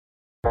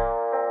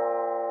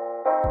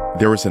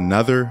There was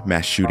another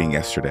mass shooting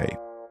yesterday,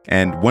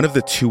 and one of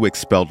the two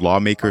expelled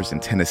lawmakers in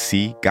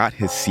Tennessee got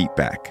his seat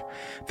back.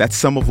 That's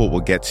some of what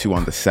we'll get to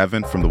on The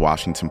 7 from The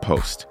Washington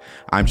Post.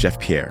 I'm Jeff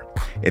Pierre.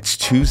 It's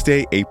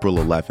Tuesday, April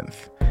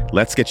 11th.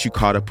 Let's get you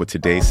caught up with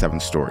today's 7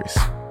 stories.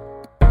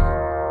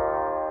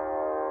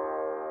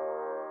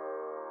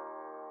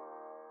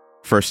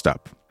 First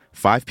up,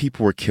 5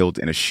 people were killed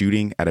in a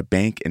shooting at a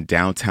bank in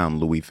downtown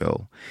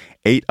Louisville.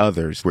 8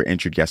 others were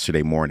injured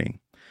yesterday morning.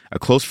 A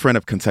close friend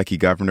of Kentucky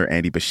Governor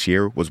Andy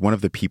Beshear was one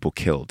of the people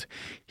killed.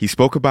 He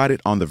spoke about it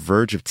on the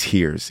verge of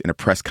tears in a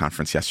press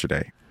conference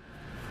yesterday.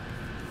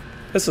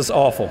 This is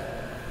awful.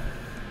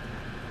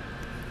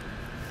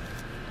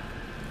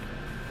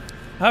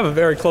 I have a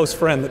very close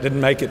friend that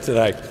didn't make it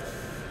today.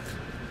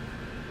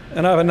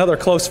 And I have another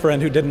close friend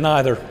who didn't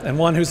either, and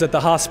one who's at the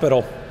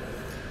hospital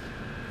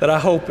that I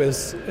hope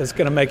is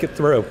going to make it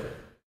through.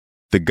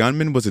 The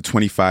gunman was a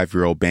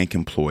 25-year-old bank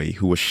employee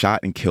who was shot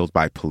and killed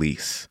by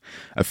police.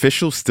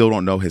 Officials still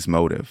don't know his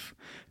motive.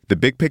 The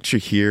big picture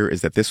here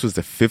is that this was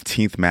the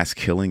 15th mass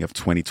killing of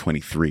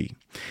 2023.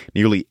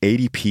 Nearly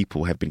 80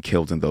 people have been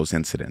killed in those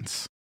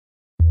incidents.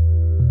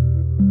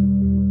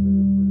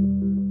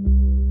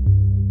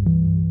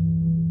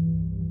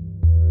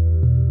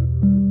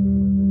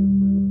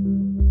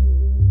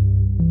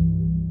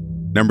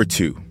 Number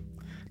 2.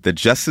 The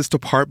Justice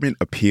Department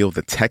appealed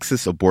the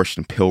Texas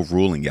abortion pill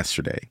ruling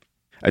yesterday.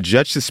 A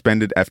judge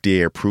suspended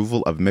FDA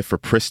approval of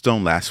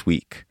mifepristone last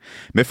week.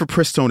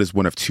 Mifepristone is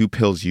one of 2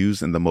 pills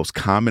used in the most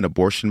common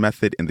abortion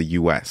method in the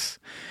U.S.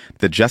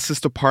 The Justice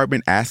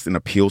Department asked an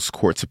appeals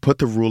court to put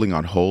the ruling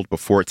on hold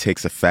before it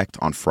takes effect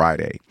on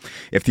Friday.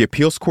 If the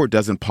appeals court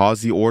doesn't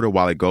pause the order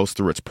while it goes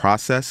through its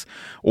process,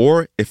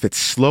 or if it's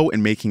slow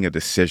in making a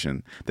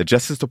decision, the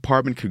Justice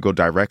Department could go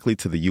directly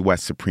to the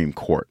U.S. Supreme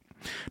Court.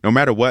 No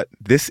matter what,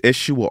 this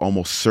issue will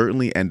almost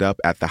certainly end up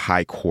at the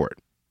High Court.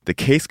 The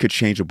case could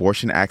change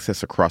abortion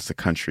access across the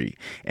country,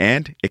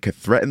 and it could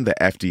threaten the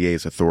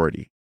FDA's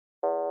authority.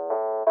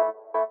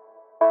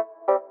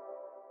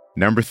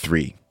 Number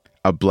 3.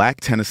 A black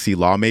Tennessee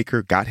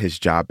lawmaker got his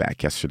job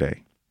back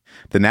yesterday.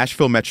 The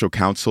Nashville Metro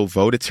Council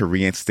voted to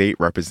reinstate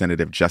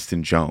Representative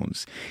Justin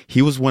Jones.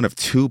 He was one of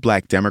 2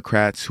 black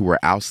Democrats who were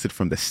ousted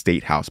from the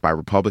State House by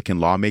Republican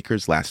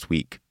lawmakers last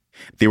week.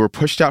 They were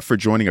pushed out for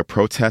joining a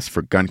protest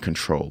for gun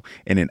control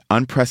in an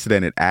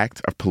unprecedented act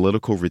of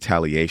political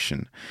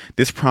retaliation.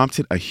 This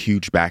prompted a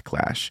huge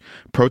backlash.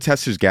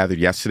 Protesters gathered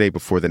yesterday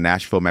before the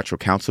Nashville Metro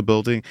Council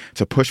building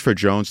to push for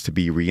Jones to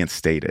be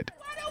reinstated.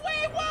 What do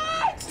we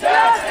want?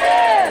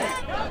 Justice!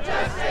 No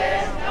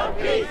justice, no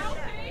peace.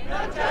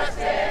 No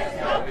justice,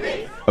 no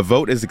peace. A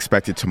vote is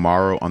expected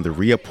tomorrow on the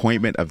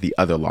reappointment of the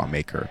other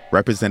lawmaker,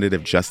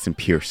 Representative Justin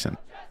Pearson.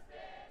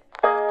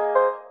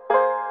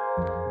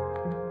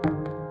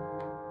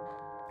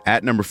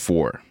 At number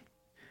 4,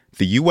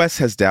 the U.S.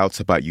 has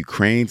doubts about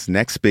Ukraine's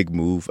next big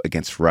move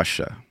against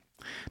Russia.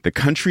 The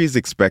country is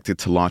expected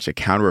to launch a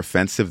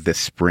counteroffensive this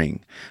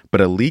spring, but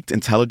a leaked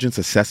intelligence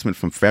assessment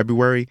from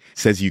February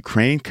says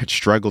Ukraine could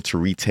struggle to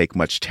retake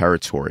much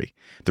territory.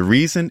 The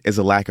reason is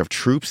a lack of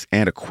troops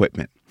and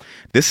equipment.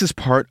 This is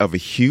part of a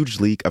huge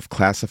leak of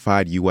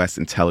classified U.S.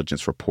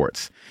 intelligence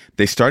reports.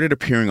 They started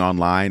appearing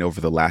online over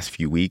the last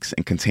few weeks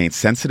and contain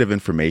sensitive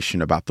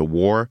information about the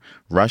war,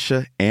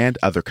 Russia, and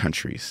other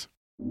countries.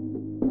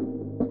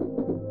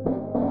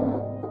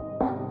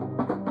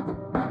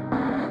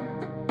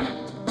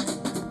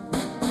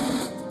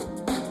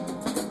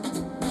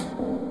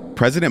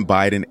 President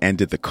Biden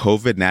ended the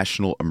COVID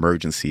national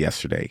emergency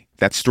yesterday.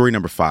 That's story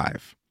number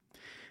 5.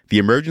 The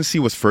emergency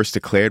was first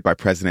declared by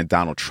President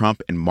Donald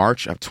Trump in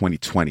March of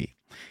 2020.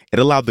 It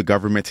allowed the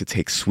government to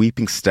take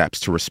sweeping steps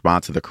to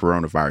respond to the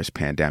coronavirus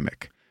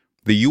pandemic.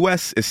 The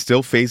U.S. is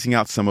still phasing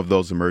out some of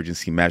those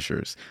emergency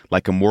measures,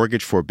 like a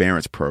mortgage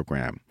forbearance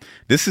program.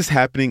 This is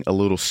happening a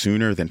little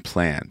sooner than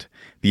planned.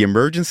 The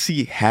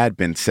emergency had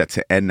been set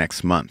to end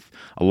next month,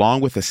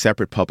 along with a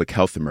separate public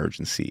health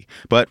emergency,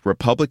 but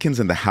Republicans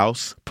in the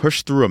House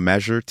pushed through a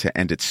measure to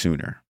end it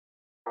sooner.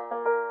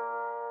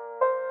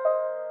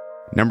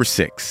 Number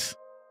 6.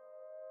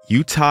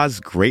 Utah's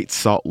Great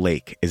Salt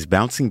Lake is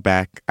bouncing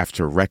back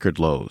after record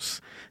lows.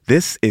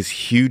 This is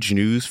huge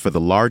news for the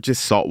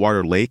largest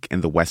saltwater lake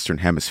in the Western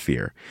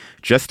Hemisphere.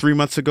 Just 3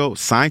 months ago,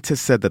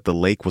 scientists said that the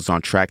lake was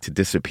on track to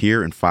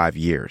disappear in 5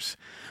 years.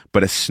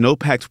 But a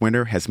snow-packed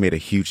winter has made a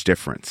huge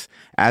difference.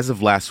 As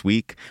of last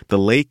week, the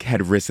lake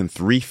had risen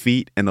 3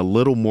 feet in a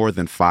little more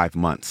than 5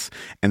 months,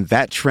 and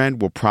that trend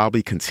will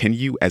probably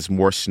continue as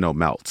more snow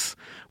melts.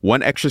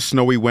 One extra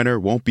snowy winter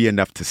won't be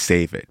enough to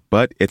save it,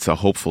 but it's a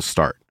hopeful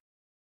start.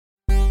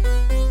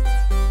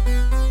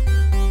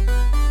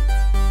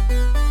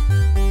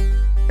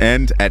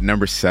 And at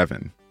number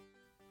 7,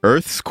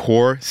 Earth's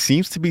core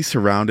seems to be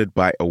surrounded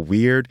by a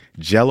weird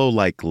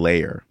jello-like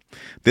layer.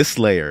 This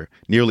layer,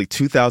 nearly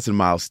 2,000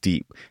 miles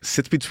deep,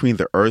 sits between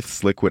the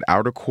Earth's liquid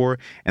outer core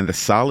and the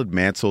solid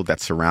mantle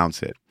that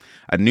surrounds it.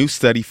 A new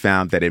study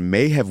found that it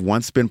may have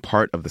once been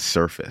part of the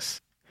surface.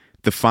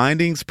 The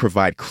findings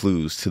provide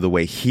clues to the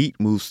way heat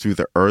moves through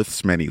the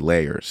Earth's many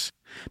layers.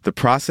 The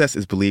process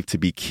is believed to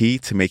be key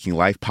to making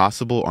life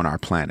possible on our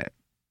planet.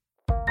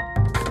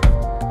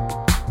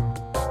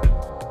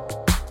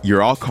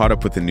 You're all caught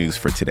up with the news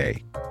for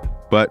today.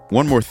 But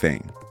one more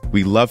thing.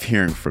 We love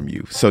hearing from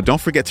you, so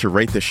don't forget to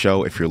rate the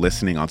show if you're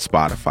listening on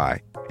Spotify.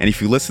 And if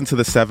you listen to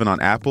The 7 on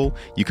Apple,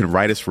 you can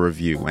write us a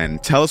review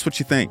and tell us what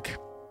you think.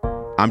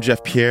 I'm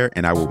Jeff Pierre,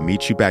 and I will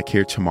meet you back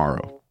here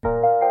tomorrow.